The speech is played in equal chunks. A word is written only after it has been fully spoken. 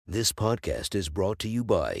This podcast is brought to you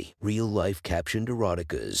by Real Life Captioned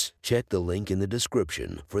Eroticas. Check the link in the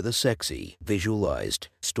description for the sexy, visualized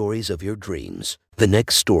stories of your dreams. The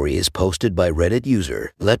next story is posted by Reddit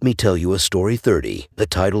user Let Me Tell You a Story 30. The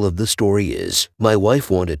title of the story is, My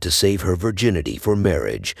wife wanted to save her virginity for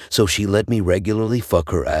marriage, so she let me regularly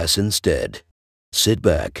fuck her ass instead. Sit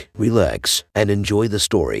back, relax, and enjoy the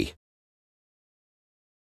story.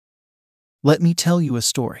 Let me tell you a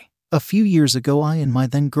story. A few years ago, I and my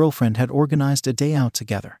then girlfriend had organized a day out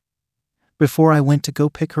together. Before I went to go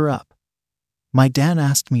pick her up, my dad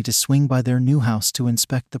asked me to swing by their new house to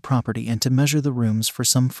inspect the property and to measure the rooms for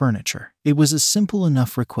some furniture. It was a simple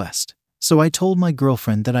enough request, so I told my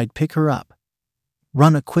girlfriend that I'd pick her up,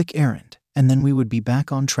 run a quick errand, and then we would be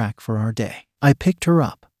back on track for our day. I picked her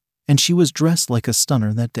up, and she was dressed like a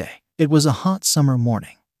stunner that day. It was a hot summer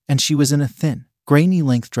morning, and she was in a thin, gray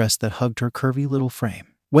knee-length dress that hugged her curvy little frame.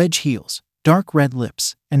 Wedge heels, dark red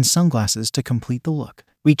lips, and sunglasses to complete the look.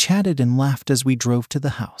 We chatted and laughed as we drove to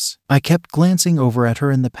the house. I kept glancing over at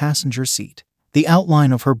her in the passenger seat. The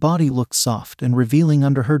outline of her body looked soft and revealing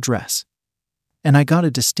under her dress, and I got a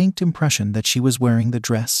distinct impression that she was wearing the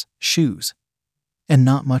dress, shoes, and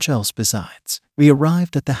not much else besides. We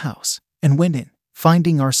arrived at the house and went in,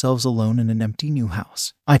 finding ourselves alone in an empty new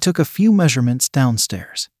house. I took a few measurements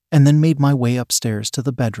downstairs and then made my way upstairs to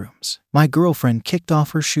the bedrooms. My girlfriend kicked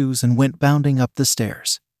off her shoes and went bounding up the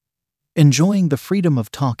stairs, enjoying the freedom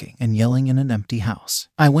of talking and yelling in an empty house.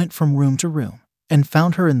 I went from room to room and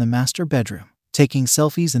found her in the master bedroom, taking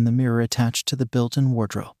selfies in the mirror attached to the built-in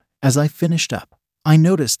wardrobe. As I finished up, I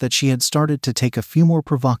noticed that she had started to take a few more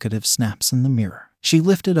provocative snaps in the mirror. She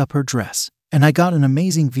lifted up her dress, and I got an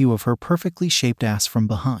amazing view of her perfectly shaped ass from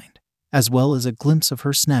behind, as well as a glimpse of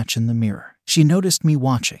her snatch in the mirror. She noticed me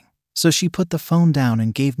watching, so she put the phone down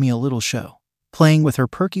and gave me a little show, playing with her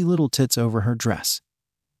perky little tits over her dress,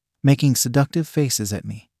 making seductive faces at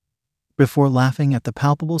me, before laughing at the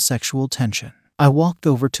palpable sexual tension. I walked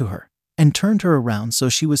over to her and turned her around so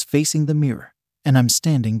she was facing the mirror, and I'm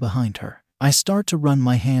standing behind her. I start to run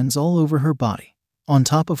my hands all over her body, on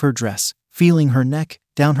top of her dress, feeling her neck,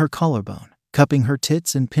 down her collarbone, cupping her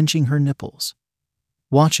tits and pinching her nipples,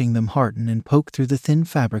 watching them harden and poke through the thin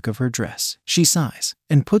fabric of her dress. She sighs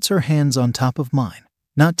and puts her hands on top of mine,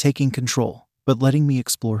 not taking control, but letting me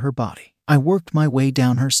explore her body. I worked my way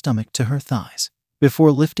down her stomach to her thighs,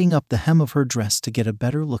 before lifting up the hem of her dress to get a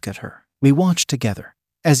better look at her. We watched together,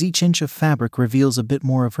 as each inch of fabric reveals a bit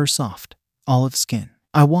more of her soft, olive skin.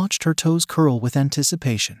 I watched her toes curl with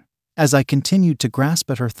anticipation, as I continued to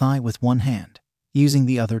grasp at her thigh with one hand, using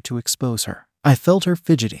the other to expose her. I felt her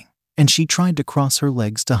fidgeting, and she tried to cross her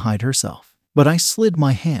legs to hide herself, but I slid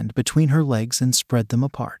my hand between her legs and spread them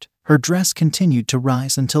apart. Her dress continued to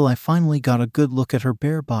rise until I finally got a good look at her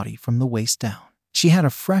bare body from the waist down. She had a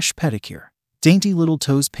fresh pedicure, dainty little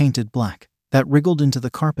toes painted black, that wriggled into the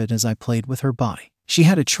carpet as I played with her body. She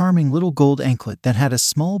had a charming little gold anklet that had a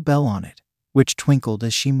small bell on it, which twinkled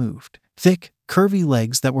as she moved. Thick, curvy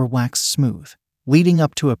legs that were waxed smooth, leading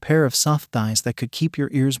up to a pair of soft thighs that could keep your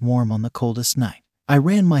ears warm on the coldest night. I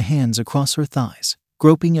ran my hands across her thighs,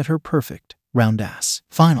 groping at her perfect, round ass.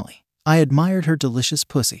 Finally, I admired her delicious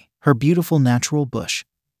pussy, her beautiful natural bush,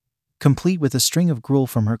 complete with a string of gruel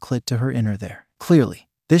from her clit to her inner there. Clearly,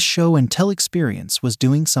 this show and tell experience was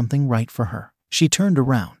doing something right for her. She turned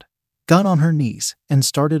around, got on her knees, and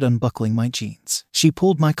started unbuckling my jeans. She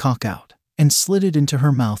pulled my cock out and slid it into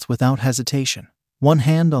her mouth without hesitation, one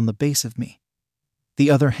hand on the base of me, the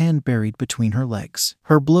other hand buried between her legs.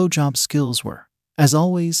 Her blowjob skills were, as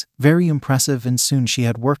always, very impressive, and soon she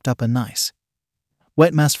had worked up a nice,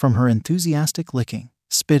 wet mess from her enthusiastic licking,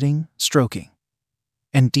 spitting, stroking,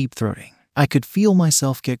 and deep-throating. I could feel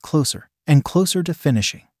myself get closer and closer to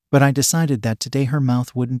finishing, but I decided that today her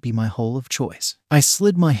mouth wouldn't be my hole of choice. I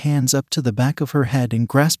slid my hands up to the back of her head and,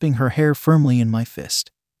 grasping her hair firmly in my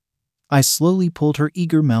fist, I slowly pulled her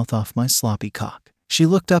eager mouth off my sloppy cock. She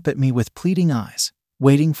looked up at me with pleading eyes,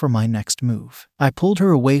 waiting for my next move. I pulled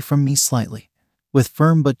her away from me slightly, with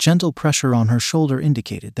firm but gentle pressure on her shoulder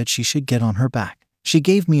indicated that she should get on her back. She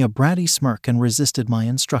gave me a bratty smirk and resisted my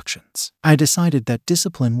instructions. I decided that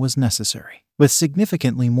discipline was necessary. With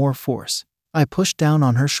significantly more force, I pushed down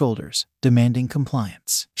on her shoulders, demanding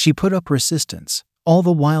compliance. She put up resistance, all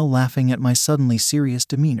the while laughing at my suddenly serious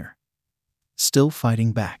demeanor, still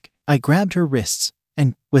fighting back. I grabbed her wrists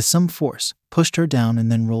and, with some force, pushed her down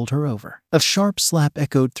and then rolled her over. A sharp slap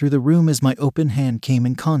echoed through the room as my open hand came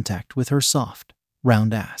in contact with her soft,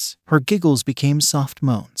 round ass. Her giggles became soft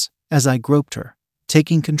moans as I groped her,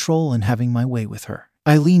 taking control and having my way with her.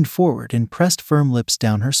 I leaned forward and pressed firm lips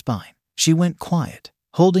down her spine. She went quiet,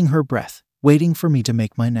 holding her breath, waiting for me to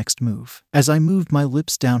make my next move. As I moved my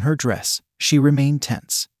lips down her dress, she remained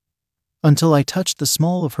tense, until I touched the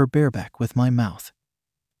small of her bareback with my mouth,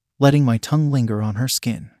 letting my tongue linger on her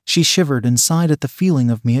skin. She shivered and sighed at the feeling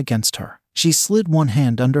of me against her. She slid one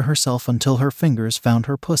hand under herself until her fingers found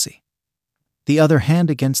her pussy, the other hand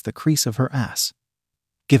against the crease of her ass,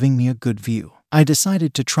 giving me a good view. I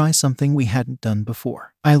decided to try something we hadn't done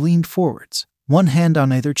before. I leaned forwards, one hand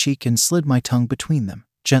on either cheek, and slid my tongue between them,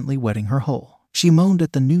 gently wetting her hole. She moaned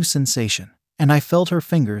at the new sensation, and I felt her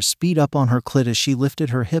fingers speed up on her clit as she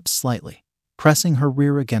lifted her hips slightly, pressing her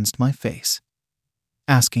rear against my face,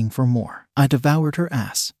 asking for more. I devoured her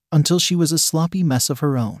ass until she was a sloppy mess of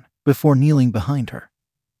her own, before kneeling behind her,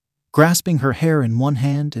 grasping her hair in one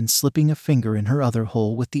hand and slipping a finger in her other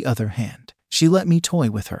hole with the other hand. She let me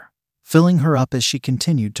toy with her, filling her up as she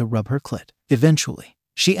continued to rub her clit. Eventually,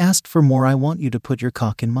 she asked for more. "I want you to put your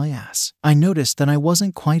cock in my ass." I noticed that I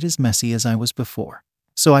wasn't quite as messy as I was before,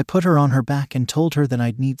 so I put her on her back and told her that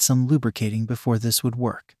I'd need some lubricating before this would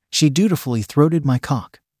work. She dutifully throated my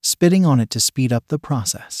cock, spitting on it to speed up the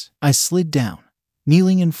process. I slid down,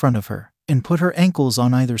 kneeling in front of her, and put her ankles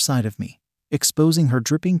on either side of me, exposing her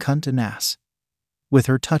dripping cunt and ass, with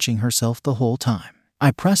her touching herself the whole time.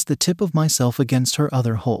 I pressed the tip of myself against her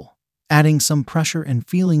other hole, adding some pressure and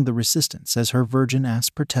feeling the resistance as her virgin ass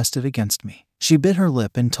protested against me. She bit her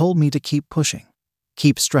lip and told me to keep pushing,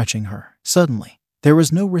 keep stretching her. Suddenly, there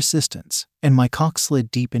was no resistance, and my cock slid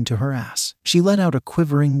deep into her ass. She let out a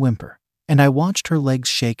quivering whimper, and I watched her legs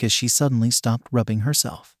shake as she suddenly stopped rubbing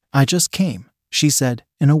herself. "I just came," she said,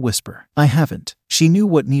 in a whisper. I haven't. She knew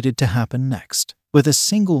what needed to happen next. With a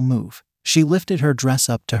single move, she lifted her dress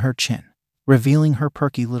up to her chin, revealing her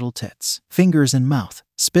perky little tits. Fingers in mouth,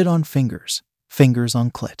 spit on fingers, fingers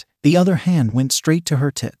on clit. The other hand went straight to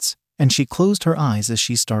her tits, and she closed her eyes as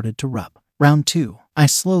she started to rub. Round 2. I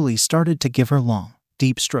slowly started to give her long,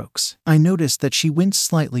 deep strokes. I noticed that she winced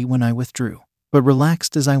slightly when I withdrew, but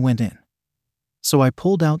relaxed as I went in. So I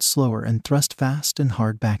pulled out slower and thrust fast and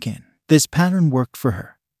hard back in. This pattern worked for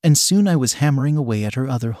her, and soon I was hammering away at her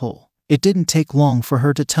other hole. It didn't take long for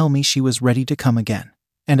her to tell me she was ready to come again,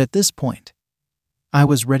 and at this point, I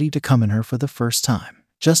was ready to come in her for the first time.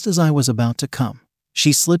 Just as I was about to come,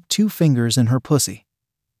 she slipped 2 fingers in her pussy,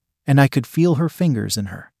 and I could feel her fingers in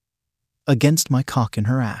her, against my cock in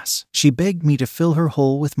her ass. She begged me to fill her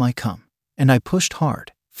hole with my cum, and I pushed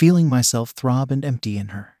hard, feeling myself throb and empty in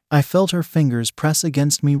her. I felt her fingers press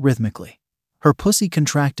against me rhythmically, her pussy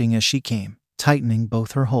contracting as she came, tightening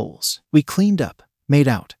both her holes. We cleaned up, made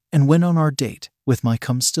out, and went on our date, with my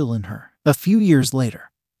cum still in her. A few years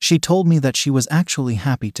later, she told me that she was actually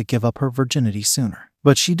happy to give up her virginity sooner,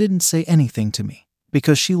 but she didn't say anything to me,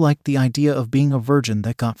 because she liked the idea of being a virgin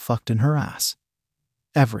that got fucked in her ass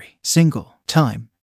every single time.